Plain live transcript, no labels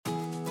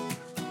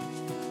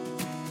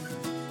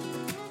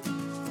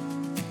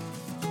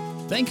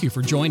Thank you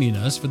for joining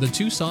us for the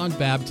Tucson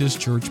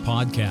Baptist Church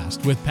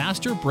podcast with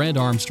Pastor Brent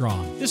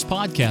Armstrong. This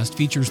podcast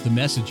features the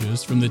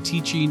messages from the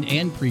teaching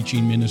and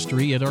preaching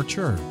ministry at our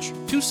church.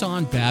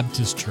 Tucson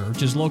Baptist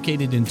Church is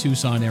located in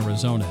Tucson,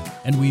 Arizona,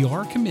 and we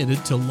are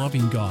committed to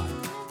loving God,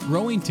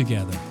 growing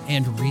together,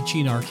 and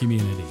reaching our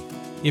community.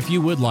 If you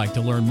would like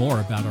to learn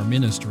more about our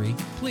ministry,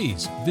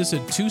 please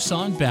visit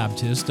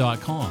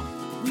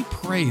TucsonBaptist.com. We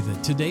pray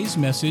that today's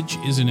message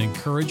is an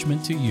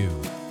encouragement to you.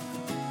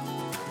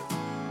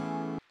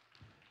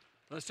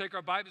 Let's take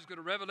our Bibles, go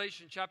to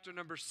Revelation chapter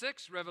number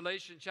 6.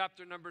 Revelation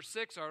chapter number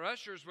 6. Our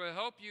ushers will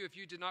help you. If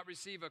you did not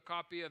receive a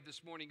copy of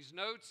this morning's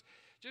notes,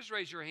 just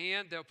raise your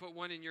hand. They'll put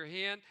one in your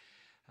hand.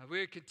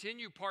 We'll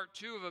continue part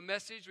 2 of a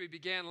message we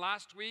began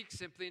last week,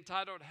 simply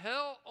entitled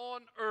Hell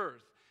on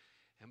Earth.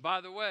 And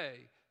by the way,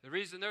 the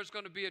reason there's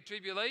going to be a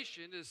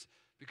tribulation is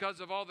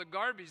because of all the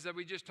garbage that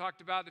we just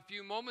talked about a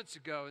few moments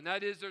ago. And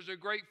that is, there's a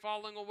great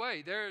falling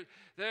away. There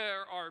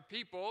are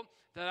people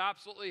that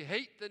absolutely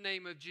hate the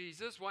name of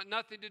Jesus, want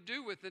nothing to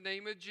do with the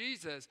name of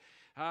Jesus.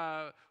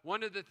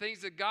 One of the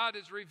things that God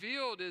has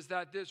revealed is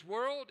that this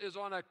world is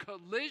on a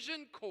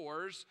collision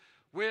course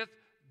with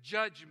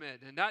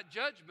judgment. And that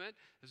judgment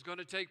is going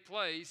to take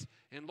place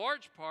in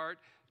large part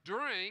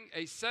during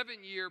a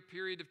 7-year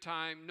period of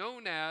time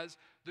known as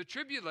the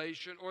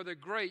tribulation or the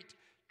Great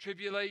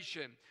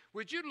Tribulation.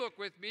 Would you look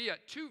with me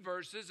at 2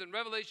 verses in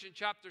Revelation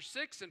chapter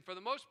 6, and for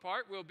the most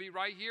part, we'll be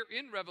right here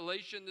in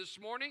Revelation this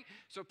morning.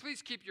 So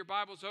please keep your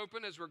Bibles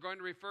open as we're going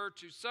to refer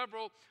to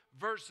several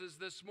verses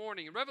this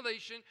morning. In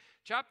Revelation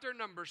chapter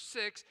number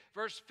 6,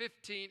 verse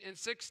 15 and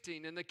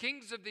 16. And the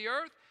kings of the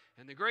earth,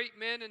 and the great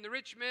men, and the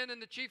rich men,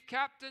 and the chief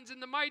captains,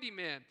 and the mighty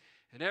men,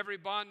 and every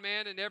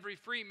bondman and every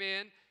free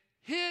man,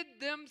 hid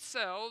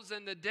themselves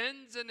in the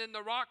dens and in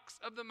the rocks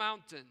of the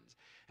mountains.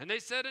 And they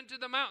said unto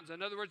the mountains,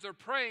 in other words, they're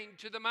praying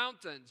to the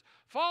mountains,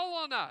 fall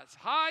on us,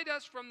 hide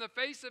us from the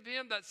face of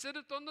him that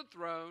sitteth on the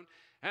throne,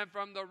 and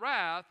from the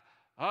wrath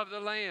of the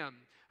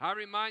Lamb. I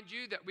remind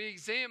you that we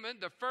examined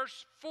the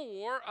first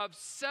 4 of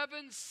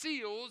 7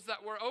 seals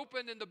that were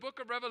opened in the book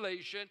of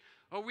Revelation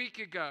a week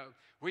ago.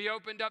 We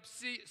opened up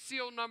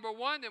seal number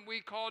 1, and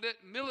we called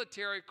it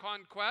military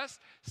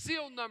conquest.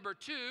 Seal number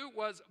 2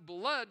 was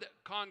blood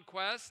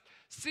conquest.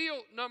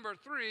 Seal number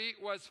 3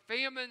 was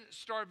famine,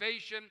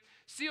 starvation.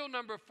 Seal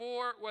number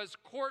 4 was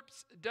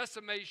corpse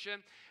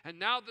decimation. And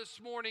now this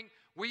morning,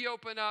 we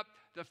open up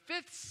the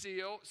 5th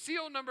seal.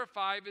 Seal number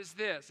 5 is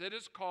this. It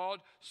is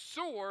called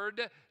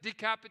sword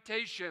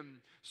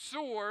decapitation.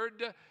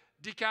 Sword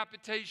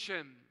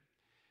decapitation.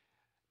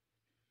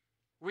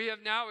 We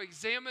have now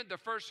examined the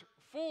first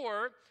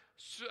 4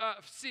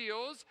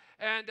 seals,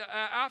 and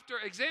after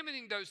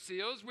examining those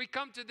seals, we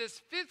come to this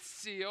 5th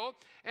seal,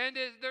 and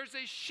there's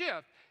a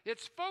shift.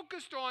 It's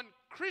focused on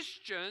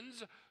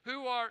Christians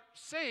who are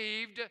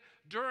saved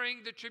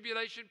during the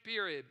tribulation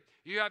period.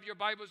 You have your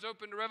Bibles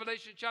open to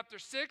Revelation chapter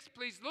 6.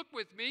 Please look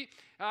with me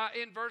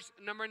in verse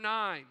number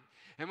 9.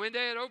 And when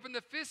they had opened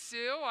the 5th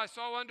seal, I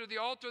saw under the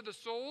altar the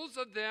souls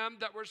of them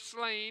that were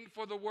slain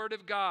for the word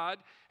of God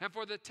and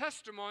for the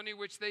testimony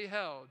which they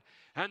held.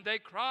 And they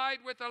cried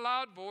with a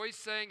loud voice,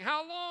 saying,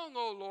 How long,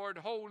 O Lord,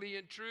 holy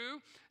and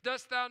true,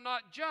 dost thou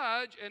not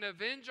judge and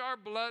avenge our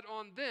blood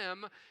on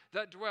them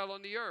that dwell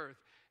on the earth?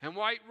 And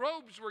white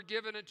robes were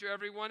given unto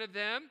every one of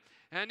them,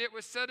 and it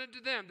was said unto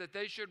them that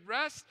they should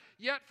rest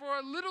yet for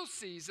a little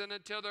season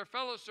until their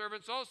fellow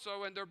servants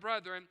also and their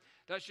brethren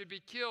that should be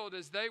killed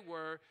as they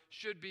were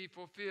should be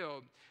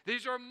fulfilled.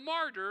 These are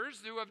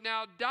martyrs who have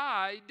now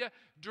died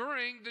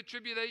during the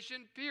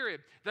tribulation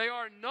period. They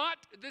are not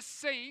the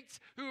saints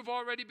who have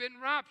already been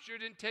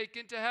raptured and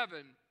taken to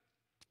heaven.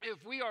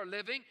 If we are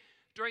living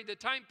during the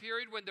time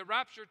period when the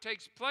rapture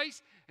takes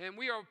place, and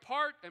we are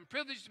part and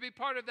privileged to be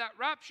part of that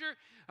rapture,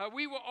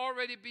 we will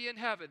already be in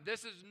heaven.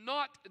 This is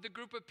not the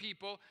group of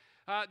people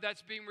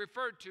that's being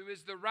referred to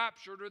as the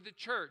raptured or the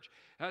church.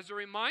 As a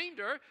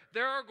reminder,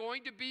 there are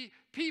going to be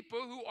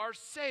people who are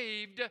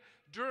saved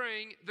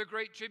during the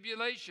Great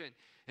Tribulation.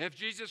 If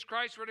Jesus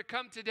Christ were to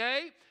come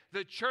today,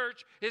 the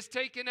church is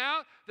taken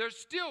out, there's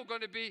still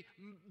going to be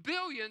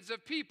billions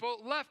of people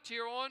left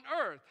here on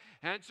earth.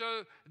 And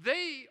so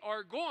they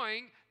are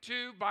going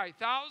to, by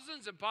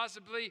thousands and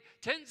possibly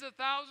tens of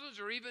thousands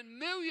or even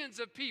millions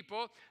of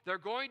people, they're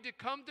going to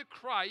come to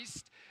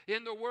Christ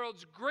in the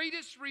world's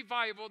greatest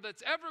revival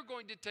that's ever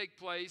going to take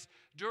place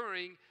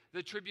during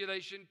the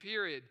tribulation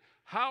period.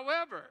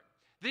 However,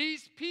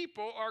 these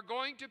people are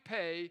going to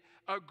pay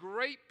a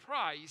great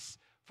price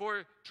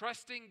for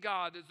trusting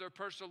God as their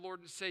personal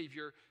Lord and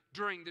Savior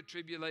during the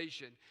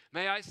tribulation.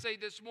 May I say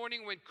this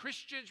morning, when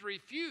Christians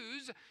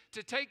refuse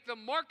to take the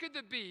mark of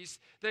the beast,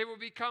 they will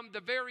become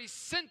the very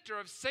center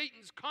of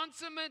Satan's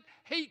consummate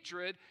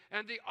hatred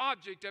and the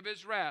object of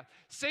his wrath.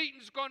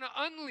 Satan's going to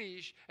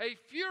unleash a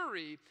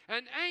fury,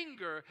 an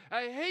anger,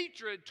 a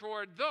hatred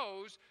toward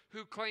those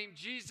who claim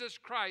Jesus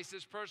Christ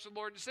as personal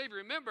Lord and Savior.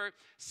 Remember,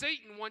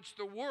 Satan wants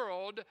the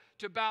world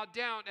to bow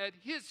down at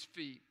his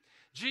feet.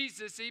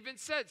 Jesus even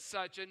said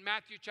such in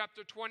Matthew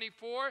chapter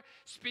 24,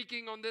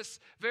 speaking on this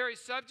very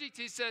subject.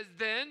 He says,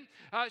 then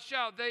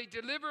shall they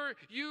deliver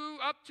you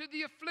up to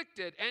the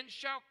afflicted, and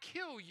shall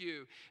kill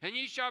you, and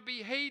ye shall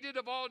be hated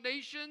of all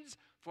nations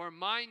for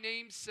my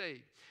name's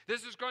sake.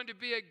 This is going to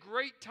be a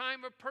great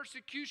time of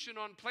persecution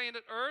on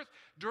planet Earth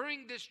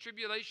during this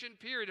tribulation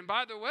period. And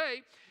by the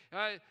way,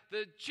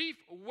 the chief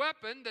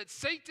weapon that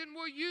Satan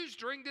will use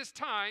during this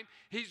time,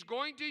 he's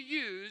going to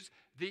use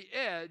the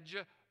edge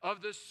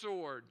of the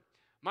sword.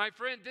 My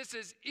friend, this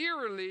is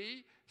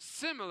eerily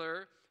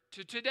similar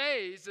to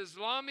today's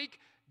Islamic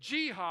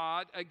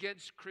jihad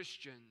against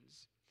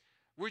Christians.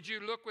 Would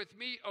you look with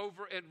me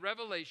over in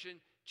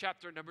Revelation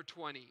chapter number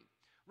 20?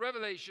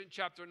 Revelation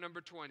chapter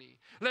number 20.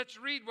 Let's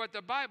read what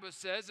the Bible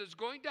says is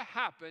going to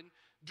happen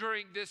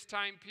during this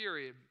time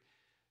period.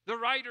 The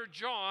writer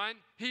John,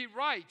 he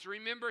writes,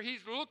 remember,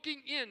 he's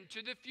looking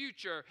into the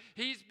future.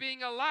 He's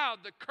being allowed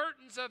the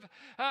curtains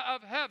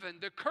of heaven,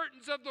 the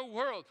curtains of the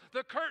world,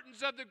 the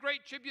curtains of the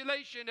great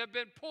tribulation have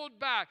been pulled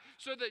back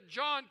so that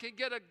John can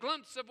get a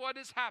glimpse of what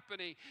is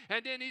happening.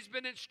 And then he's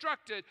been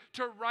instructed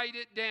to write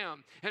it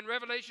down. In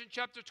Revelation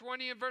chapter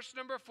 20 and verse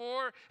number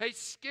 4, a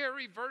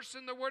scary verse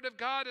in the Word of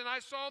God, and I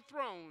saw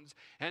thrones,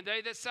 and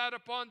they that sat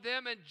upon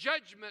them, and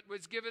judgment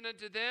was given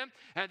unto them.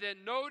 And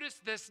then notice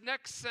this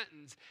next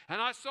sentence,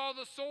 and I saw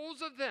the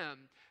souls of them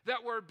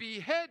that were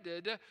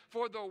beheaded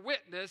for the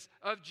witness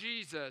of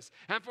Jesus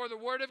and for the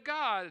word of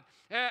God,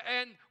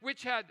 and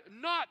which had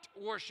not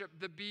worshipped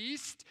the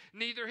beast,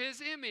 neither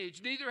his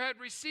image, neither had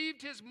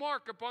received his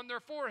mark upon their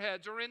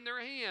foreheads or in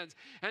their hands.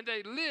 And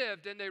they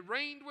lived and they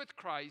reigned with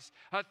Christ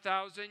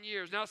 1,000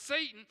 years. Now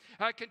Satan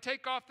can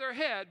take off their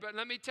head, but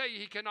let me tell you,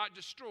 he cannot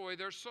destroy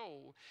their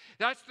soul.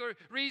 That's the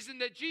reason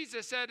that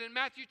Jesus said in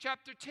Matthew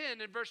chapter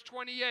 10 and verse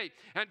 28,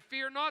 and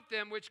fear not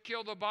them which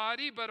kill the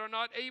body, but are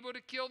not able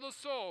to kill the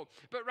soul,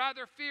 but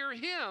rather fear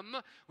him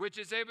which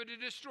is able to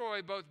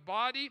destroy both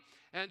body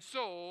and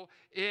soul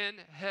in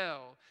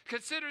hell.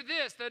 Consider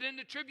this, that in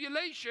the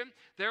tribulation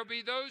there will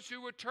be those who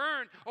will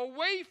turn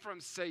away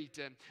from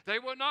Satan. They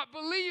will not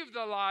believe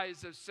the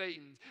lies of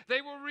Satan.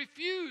 They will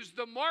refuse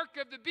the mark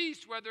of the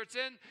beast, whether it's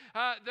in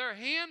their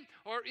hand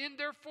or in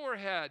their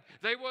forehead.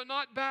 They will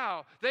not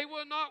bow. They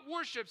will not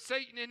worship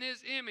Satan in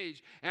his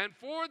image. And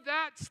for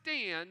that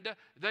stand,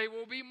 they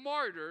will be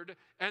martyred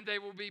and they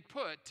will be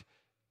put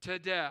to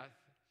death.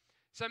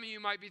 Some of you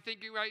might be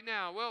thinking right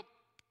now, well,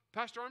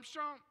 Pastor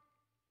Armstrong,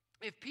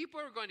 if people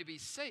are going to be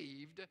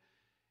saved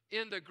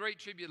in the Great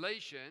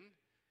Tribulation,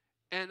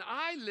 and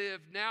I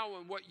live now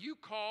in what you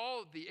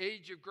call the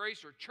age of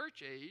grace or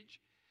church age,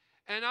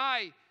 and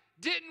I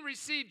didn't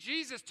receive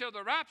Jesus till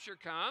the rapture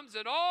comes,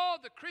 and all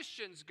the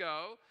Christians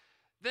go,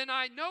 then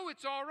I know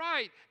it's all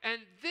right, and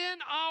then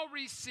I'll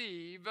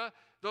receive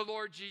the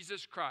Lord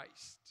Jesus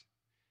Christ.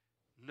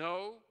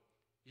 No,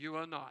 you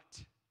will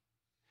not.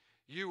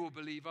 You will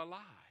believe a lie.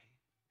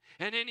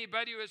 And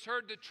anybody who has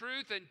heard the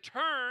truth and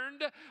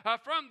turned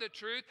from the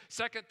truth,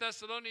 2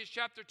 Thessalonians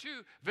chapter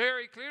 2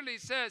 very clearly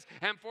says,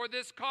 and for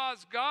this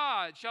cause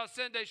God shall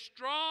send a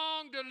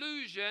strong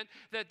delusion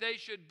that they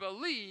should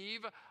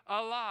believe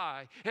a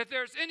lie. If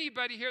there's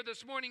anybody here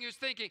this morning who's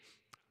thinking,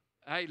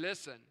 hey,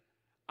 listen,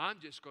 I'm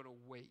just going to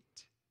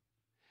wait.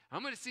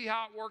 I'm going to see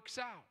how it works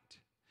out.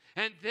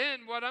 And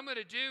then what I'm going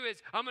to do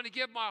is I'm going to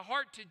give my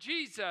heart to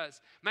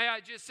Jesus. May I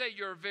just say,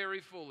 you're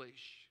very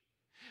foolish.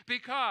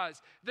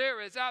 Because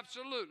there is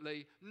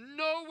absolutely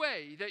no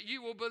way that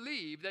you will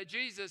believe that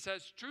Jesus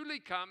has truly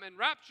come and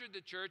raptured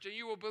the church, and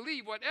you will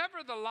believe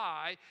whatever the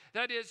lie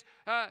that is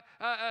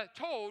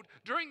told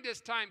during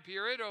this time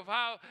period of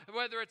how,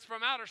 whether it's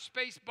from outer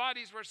space,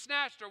 bodies were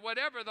snatched, or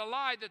whatever the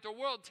lie that the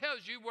world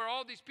tells you where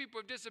all these people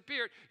have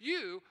disappeared,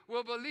 you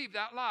will believe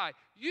that lie.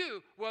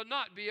 You will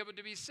not be able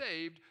to be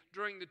saved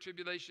during the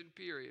tribulation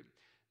period.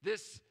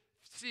 This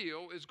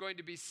seal is going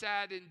to be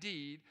sad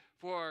indeed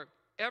for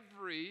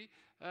every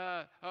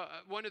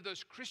one of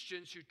those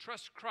Christians who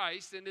trust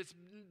Christ, and it's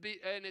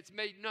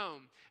made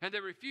known, and they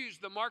refuse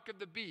the mark of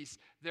the beast.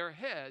 Their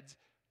heads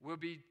will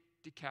be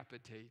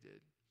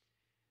decapitated.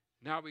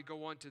 Now we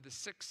go on to the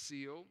sixth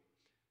seal.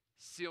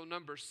 Seal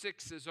number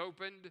 6 is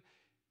opened,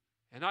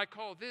 and I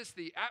call this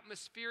the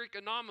atmospheric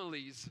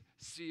anomalies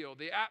seal.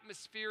 The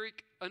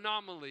atmospheric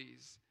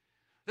anomalies.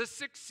 The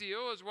sixth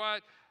seal is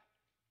what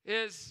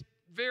is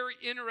very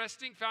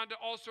interesting, found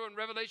also in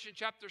Revelation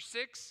chapter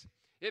 6.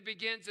 It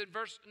begins in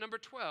verse number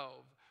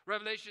 12.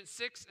 Revelation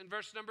 6 and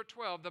verse number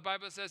 12. The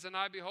Bible says, and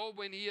I behold,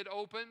 when he had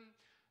opened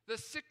the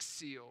sixth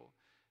seal,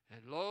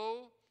 and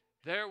lo,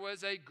 there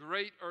was a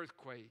great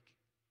earthquake.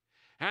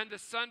 And the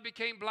sun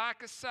became black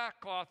as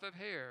sackcloth of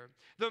hair.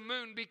 The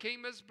moon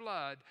became as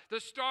blood. The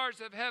stars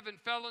of heaven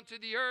fell unto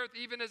the earth,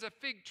 even as a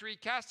fig tree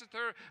casteth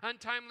her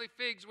untimely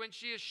figs when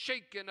she is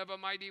shaken of a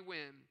mighty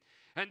wind.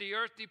 And the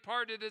earth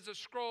departed as a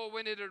scroll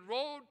when it had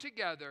rolled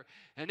together,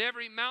 and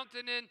every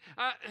mountain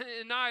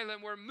and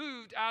island were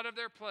moved out of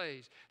their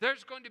place.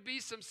 There's going to be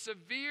some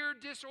severe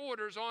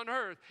disorders on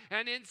earth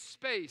and in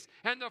space,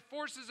 and the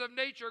forces of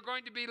nature are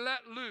going to be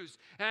let loose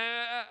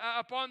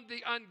upon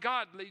the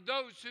ungodly,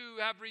 those who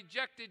have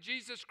rejected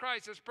Jesus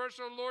Christ as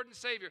personal Lord and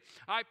Savior.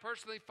 I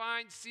personally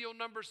find seal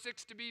number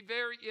 6 to be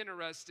very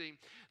interesting.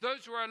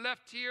 Those who are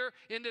left here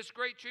in this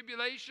great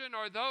tribulation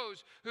are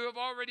those who have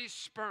already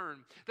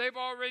spurned. They've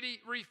already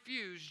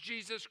refused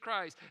Jesus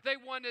Christ. They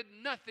wanted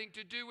nothing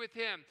to do with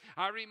him.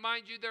 I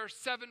remind you, there are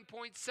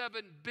 7.7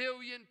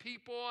 billion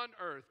people on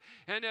earth.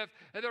 And if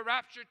the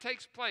rapture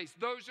takes place,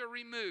 those are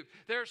removed.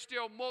 There are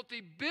still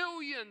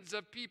multi-billions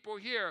of people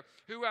here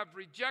who have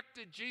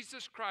rejected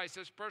Jesus Christ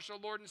as personal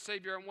Lord and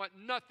Savior and want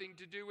nothing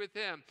to do with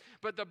him.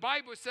 But the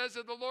Bible says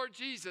of the Lord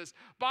Jesus,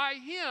 by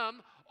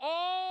him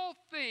all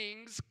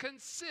things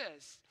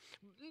consist.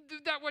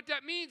 What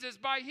that means is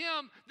by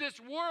him this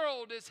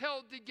world is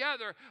held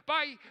together.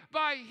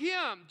 By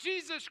him,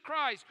 Jesus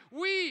Christ,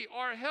 we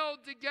are held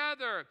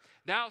together.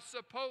 Now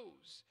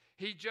suppose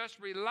he just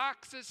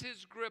relaxes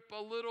his grip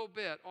a little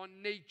bit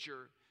on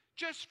nature,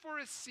 just for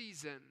a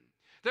season.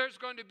 There's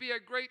going to be a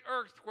great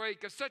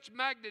earthquake of such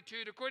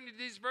magnitude, according to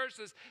these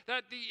verses,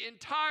 that the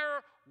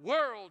entire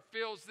world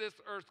feels this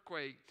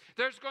earthquake.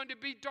 There's going to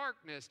be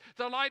darkness.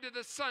 The light of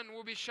the sun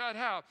will be shut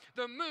out.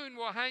 The moon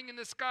will hang in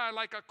the sky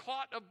like a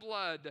clot of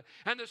blood,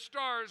 and the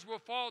stars will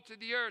fall to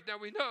the earth. Now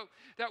we know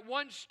that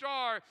one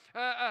star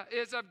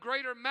is of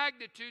greater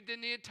magnitude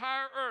than the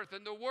entire earth,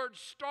 and the word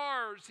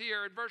stars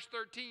here in verse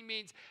 13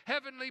 means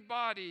heavenly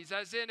bodies,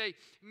 as in a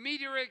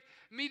meteorite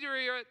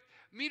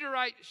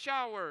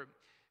shower.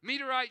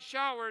 Meteorite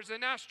showers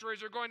and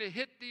asteroids are going to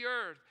hit the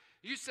earth.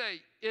 You say,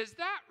 is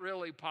that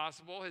really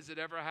possible? Has it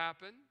ever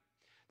happened?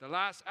 The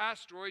last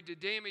asteroid to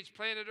damage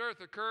planet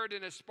Earth occurred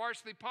in a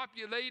sparsely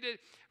populated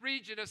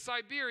region of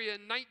Siberia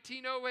in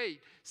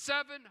 1908.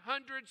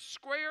 700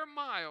 square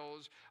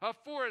miles of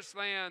forest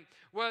land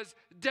was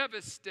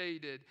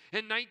devastated.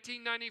 In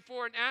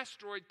 1994, an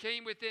asteroid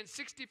came within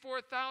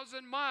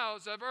 64,000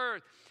 miles of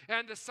Earth.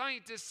 And the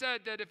scientists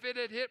said that if it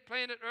had hit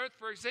planet Earth,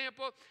 for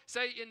example,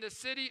 say in the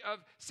city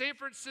of San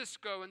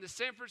Francisco, in the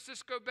San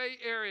Francisco Bay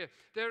Area,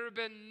 there would have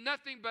been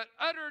nothing but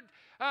utter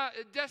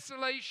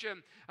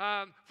desolation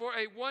for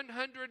a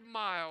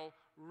 100-mile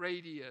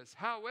radius.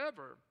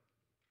 However,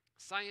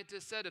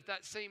 scientists said if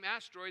that same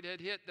asteroid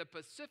had hit the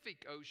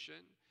Pacific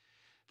Ocean,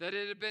 that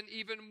it had been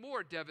even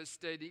more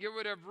devastating. It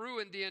would have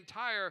ruined the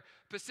entire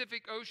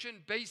Pacific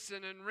Ocean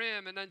basin and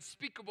rim, and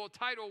unspeakable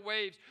tidal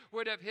waves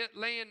would have hit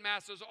land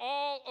masses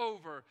all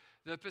over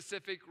the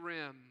Pacific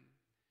Rim.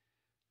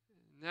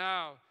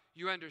 Now,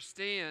 you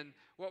understand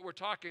what we're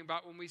talking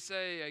about when we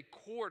say a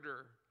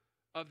quarter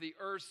of the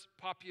Earth's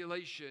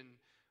population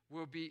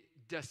will be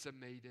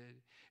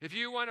decimated. If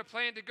you want to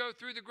plan to go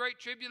through the Great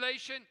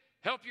Tribulation,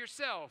 help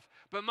yourself.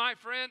 But my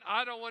friend,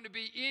 I don't want to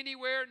be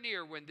anywhere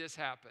near when this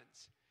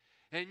happens.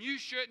 And you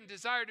shouldn't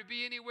desire to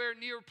be anywhere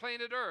near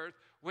planet Earth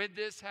when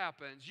this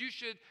happens. You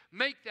should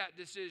make that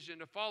decision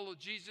to follow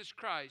Jesus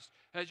Christ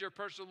as your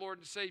personal Lord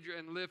and Savior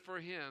and live for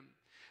him.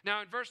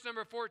 Now in verse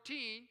number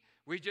 14,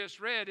 we just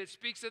read, it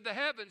speaks of the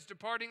heavens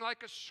departing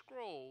like a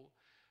scroll.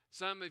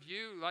 Some of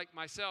you, like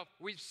myself,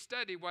 we've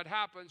studied what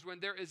happens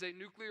when there is a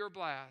nuclear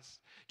blast.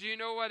 Do you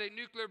know what a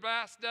nuclear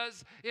blast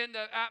does in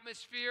the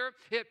atmosphere?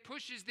 It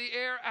pushes the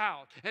air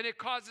out, and it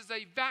causes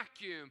a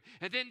vacuum.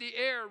 And then the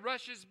air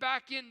rushes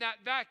back in that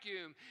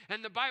vacuum.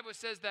 And the Bible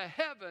says the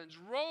heavens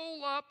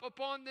roll up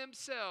upon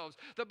themselves.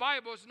 The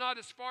Bible is not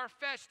as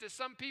far-fetched as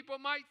some people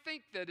might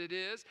think that it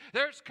is.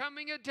 There's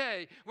coming a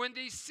day when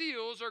these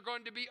seals are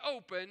going to be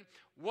opened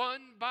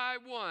one by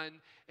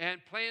one,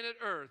 and planet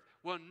Earth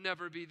will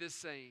never be the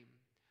same.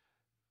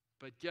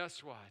 But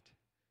guess what?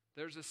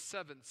 There's a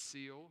seventh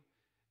seal,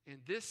 and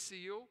this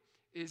seal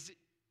is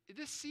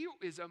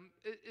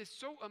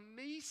so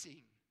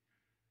amazing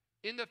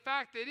in the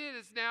fact that it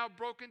is now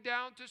broken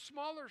down to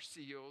smaller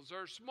seals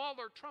or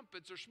smaller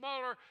trumpets or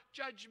smaller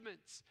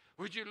judgments.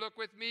 Would you look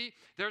with me?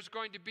 There's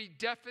going to be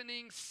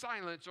deafening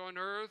silence on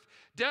earth,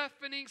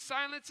 deafening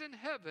silence in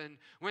heaven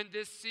when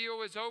this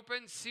seal is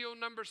opened, seal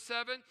number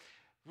 7.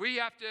 We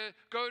have to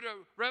go to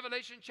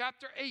Revelation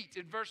chapter 8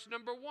 in verse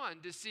number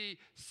 1 to see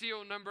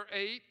seal number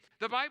 8.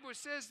 The Bible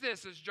says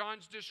this, as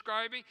John's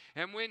describing,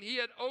 and when he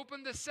had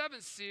opened the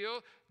 7th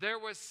seal, there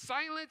was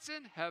silence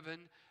in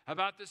heaven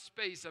about the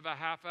space of a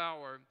half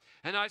hour.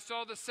 And I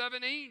saw the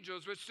 7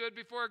 angels which stood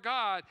before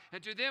God,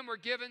 and to them were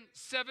given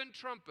 7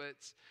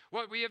 trumpets.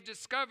 What we have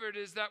discovered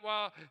is that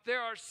while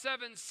there are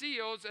 7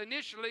 seals,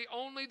 initially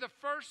only the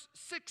first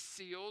 6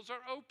 seals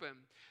are open.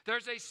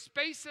 There's a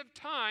space of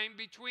time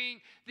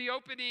between the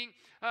opening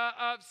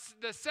of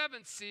the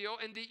 7th seal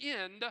and the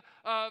end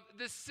of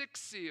the 6th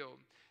seal.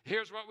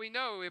 Here's what we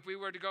know. If we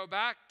were to go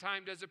back,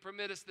 time doesn't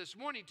permit us this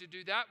morning to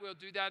do that. We'll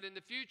do that in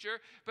the future.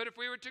 But if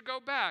we were to go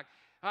back,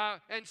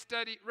 and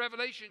study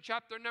Revelation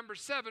chapter number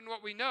 7,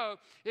 what we know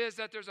is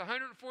that there's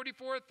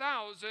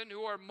 144,000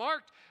 who are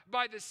marked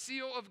by the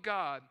seal of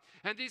God.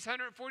 And these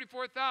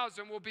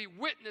 144,000 will be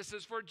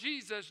witnesses for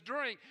Jesus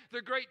during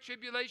the Great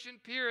Tribulation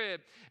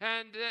period.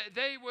 And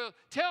they will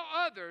tell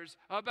others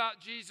about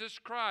Jesus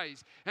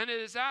Christ. And it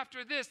is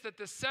after this that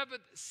the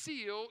seventh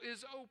seal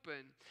is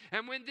open.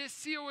 And when this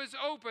seal is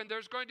open,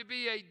 there's going to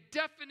be a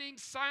deafening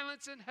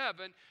silence in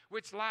heaven,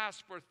 which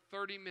lasts for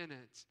 30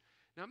 minutes.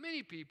 Now,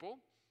 many people,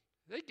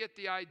 they get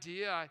the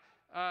idea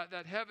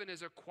that heaven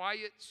is a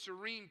quiet,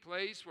 serene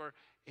place where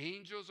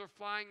angels are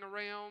flying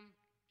around,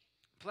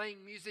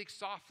 playing music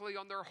softly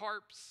on their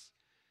harps.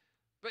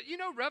 But you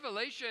know,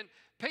 Revelation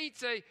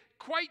paints a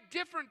quite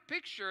different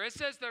picture. It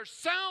says there's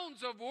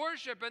sounds of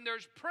worship and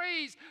there's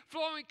praise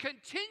flowing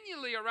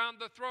continually around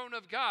the throne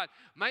of God.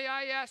 May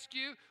I ask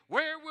you,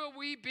 where will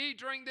we be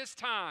during this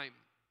time?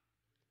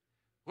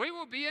 We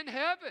will be in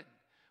heaven.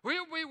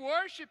 We'll be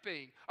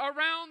worshiping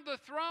around the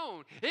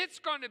throne. It's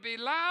going to be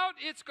loud.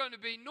 It's going to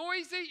be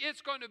noisy. It's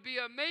going to be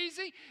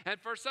amazing.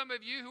 And for some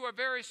of you who are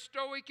very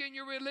stoic in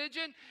your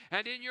religion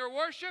and in your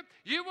worship,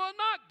 you will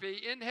not be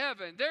in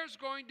heaven. There's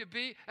going to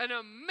be an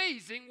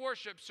amazing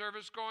worship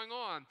service going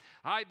on.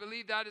 I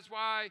believe that is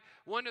why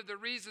one of the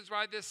reasons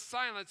why this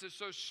silence is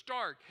so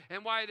stark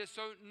and why it is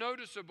so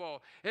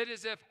noticeable. It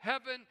is as if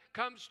heaven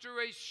comes to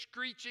a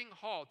screeching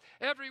halt.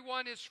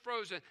 Everyone is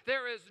frozen.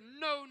 There is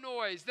no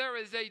noise. There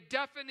is a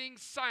deafening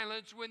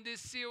silence when this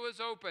seal is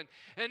open.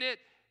 And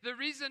the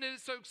reason it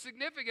is so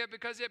significant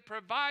because it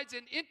provides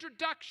an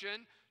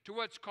introduction to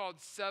what's called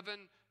 7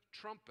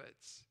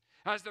 trumpets.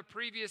 As the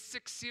previous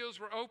 6 seals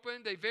were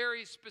opened, a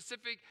very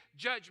specific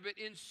judgment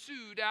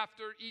ensued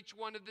after each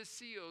one of the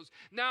seals.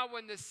 Now,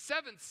 when the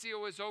 7th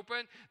seal is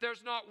open,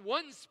 there's not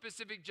one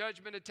specific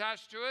judgment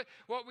attached to it.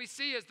 What we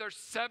see is there's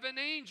 7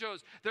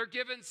 angels. They're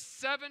given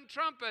 7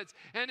 trumpets.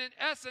 And in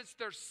essence,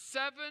 there's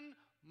 7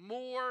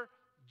 more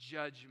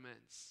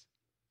judgments.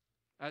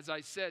 As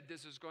I said,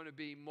 this is going to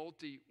be a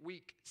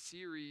multi-week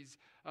series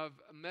of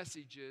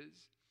messages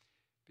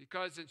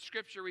because in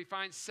Scripture we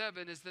find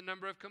 7 is the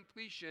number of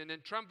completion,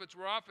 and trumpets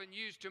were often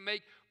used to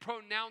make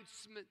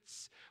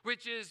pronouncements,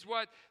 which is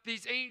what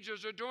these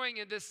angels are doing.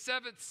 And the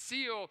 7th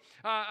seal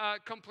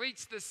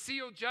completes the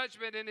seal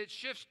judgment, and it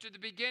shifts to the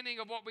beginning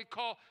of what we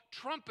call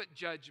trumpet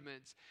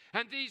judgments.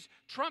 And these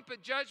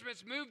trumpet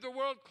judgments move the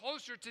world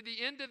closer to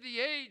the end of the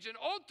age and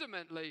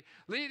ultimately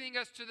leading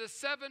us to the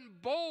 7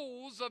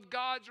 bowls of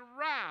God's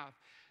wrath.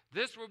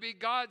 This will be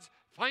God's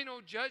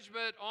final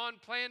judgment on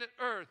planet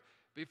Earth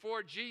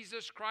before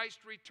Jesus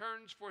Christ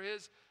returns for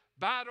his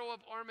battle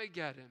of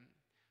Armageddon.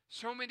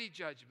 So many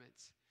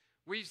judgments.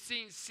 We've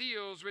seen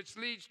seals, which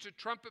leads to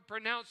trumpet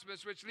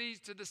pronouncements, which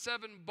leads to the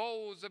 7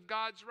 bowls of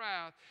God's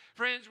wrath.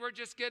 Friends, we're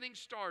just getting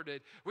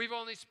started. We've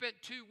only spent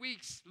 2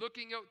 weeks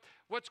looking at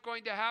what's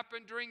going to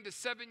happen during the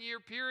 7-year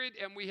period,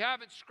 and we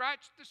haven't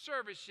scratched the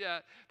surface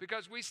yet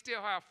because we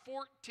still have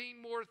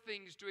 14 more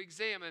things to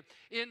examine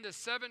in the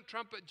 7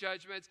 trumpet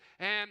judgments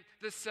and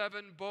the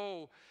 7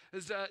 bowls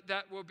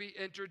that will be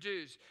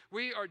introduced.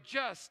 We are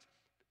just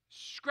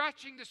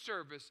scratching the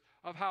surface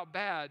of how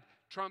bad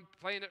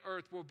planet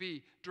Earth will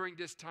be during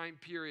this time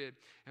period.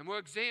 And we'll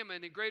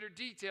examine in greater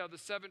detail the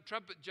 7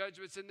 trumpet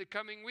judgments in the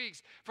coming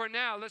weeks. For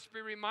now, let's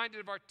be reminded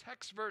of our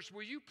text verse.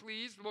 Will you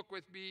please look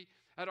with me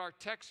at our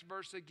text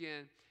verse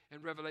again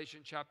in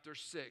Revelation chapter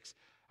 6.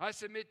 I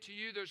submit to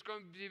you there's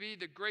going to be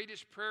the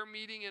greatest prayer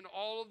meeting in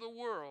all of the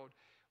world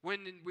when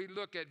we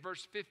look at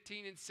verse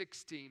 15 and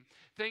 16.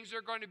 Things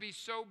are going to be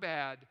so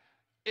bad,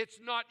 it's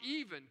not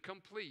even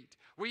complete.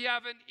 We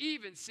haven't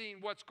even seen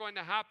what's going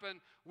to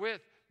happen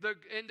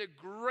in the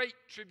great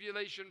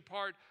tribulation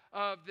part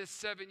of this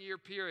 7-year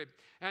period.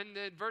 And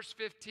then verse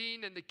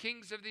 15, and the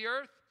kings of the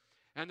earth,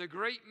 and the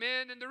great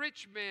men and the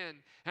rich men,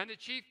 and the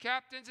chief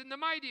captains and the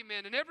mighty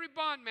men, and every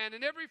bondman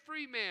and every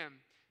free man,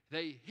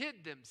 they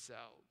hid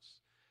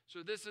themselves.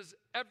 So this is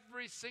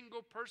every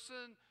single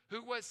person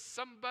who was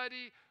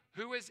somebody,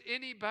 who was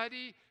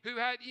anybody, who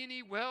had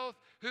any wealth,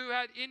 who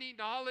had any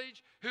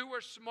knowledge, who were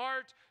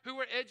smart, who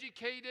were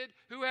educated,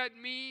 who had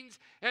means,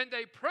 and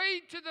they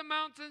prayed to the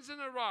mountains and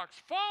the rocks,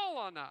 fall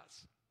on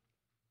us,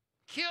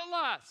 kill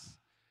us,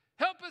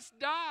 help us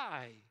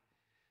die.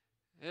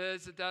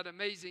 Isn't that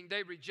amazing?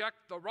 They reject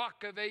the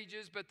rock of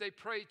ages, but they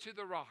pray to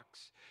the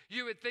rocks.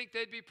 You would think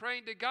they'd be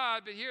praying to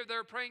God, but here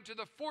they're praying to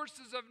the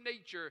forces of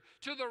nature,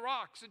 to the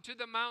rocks and to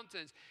the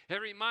mountains.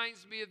 It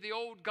reminds me of the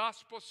old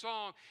gospel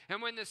song.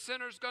 And when the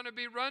sinner's going to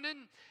be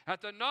running at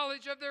the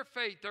knowledge of their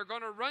faith, they're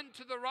going to run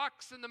to the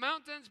rocks and the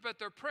mountains, but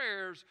their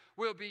prayers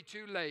will be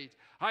too late.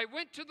 I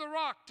went to the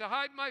rock to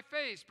hide my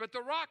face, but the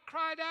rock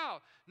cried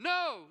out,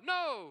 no,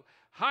 no,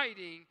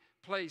 hiding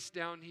place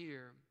down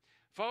here.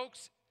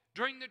 Folks,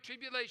 during the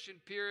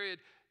tribulation period,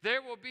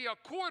 there will be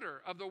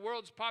 1/4 of the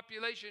world's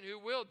population who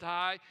will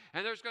die,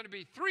 and there's going to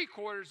be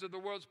 3/4 of the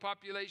world's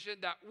population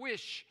that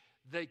wish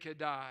they could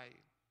die.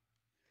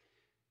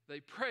 They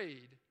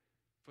prayed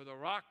for the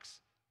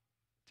rocks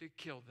to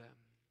kill them.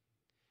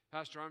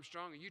 Pastor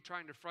Armstrong, are you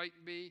trying to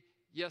frighten me?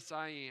 Yes,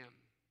 I am.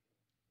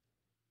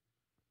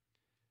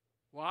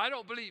 Well, I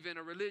don't believe in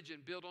a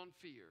religion built on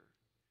fear.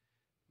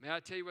 May I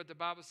tell you what the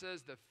Bible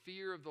says? The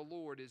fear of the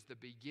Lord is the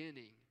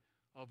beginning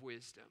of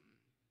wisdom.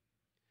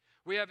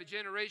 We have a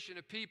generation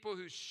of people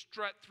who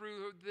strut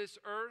through this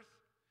earth.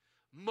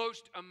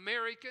 Most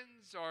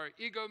Americans are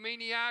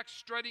egomaniacs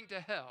strutting to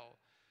hell,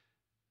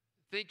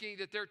 thinking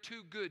that they're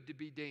too good to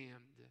be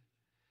damned.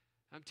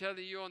 I'm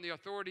telling you, on the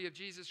authority of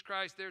Jesus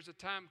Christ, there's a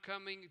time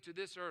coming to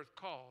this earth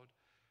called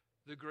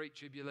the Great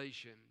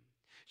Tribulation.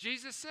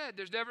 Jesus said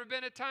there's never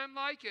been a time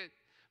like it.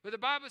 But the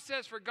Bible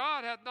says, for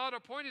God hath not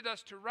appointed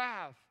us to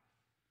wrath,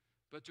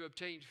 but to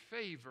obtain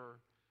favor,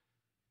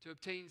 to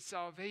obtain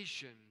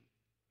salvation,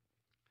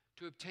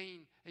 to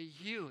obtain a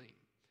healing.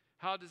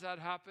 How does that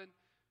happen?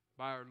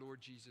 By our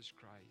Lord Jesus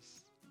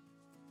Christ.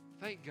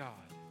 Thank God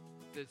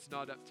that it's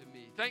not up to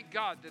me. Thank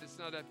God that it's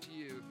not up to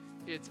you.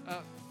 It's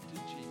up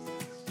to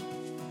Jesus.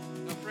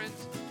 Now,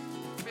 friends,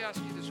 let me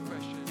ask you this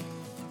question.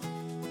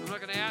 I'm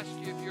not going to ask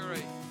you if you're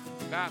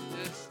a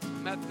Baptist,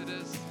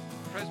 Methodist,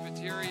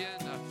 Presbyterian,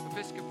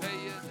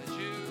 Episcopalian, a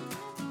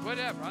Jew,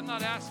 whatever. I'm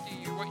not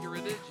asking you what your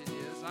religion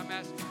is. I'm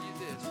asking you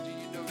this. Do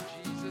you know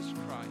Jesus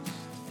Christ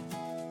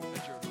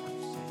as your Lord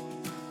and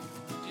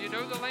Savior? Do you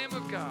know the Lamb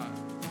of God